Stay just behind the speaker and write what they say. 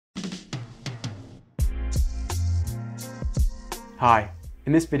Hi,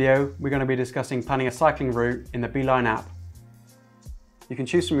 in this video we're going to be discussing planning a cycling route in the Beeline app. You can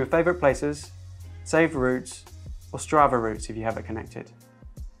choose from your favourite places, saved routes, or Strava routes if you have it connected.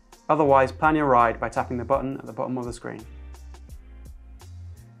 Otherwise, plan your ride by tapping the button at the bottom of the screen.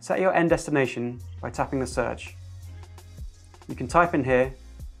 Set your end destination by tapping the search. You can type in here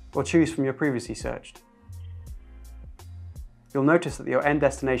or choose from your previously searched. You'll notice that your end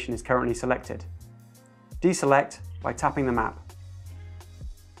destination is currently selected. Deselect by tapping the map.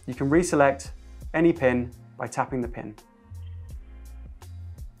 You can reselect any pin by tapping the pin.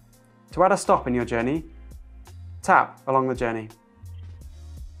 To add a stop in your journey, tap along the journey.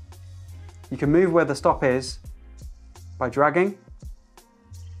 You can move where the stop is by dragging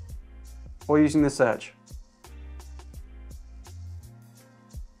or using the search.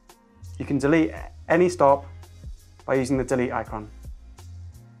 You can delete any stop by using the delete icon.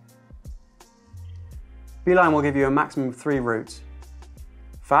 Beeline will give you a maximum of 3 routes.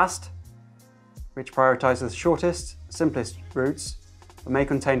 Fast, which prioritises the shortest, simplest routes, but may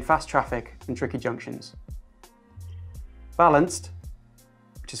contain fast traffic and tricky junctions. Balanced,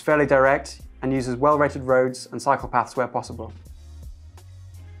 which is fairly direct and uses well-rated roads and cycle paths where possible.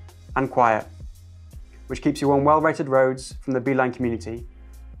 And quiet, which keeps you on well-rated roads from the Beeline community,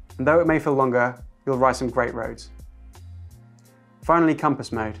 and though it may feel longer, you'll ride some great roads. Finally,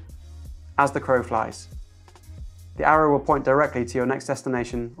 compass mode, as the crow flies. The arrow will point directly to your next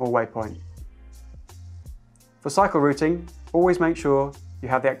destination or waypoint. For cycle routing, always make sure you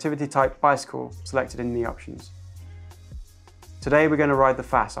have the activity type bicycle selected in the options. Today we're going to ride the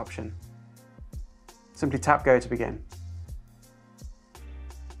fast option. Simply tap go to begin.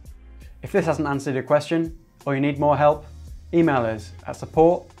 If this hasn't answered your question or you need more help, email us at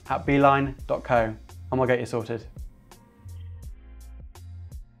support@beeline.co and we'll get you sorted.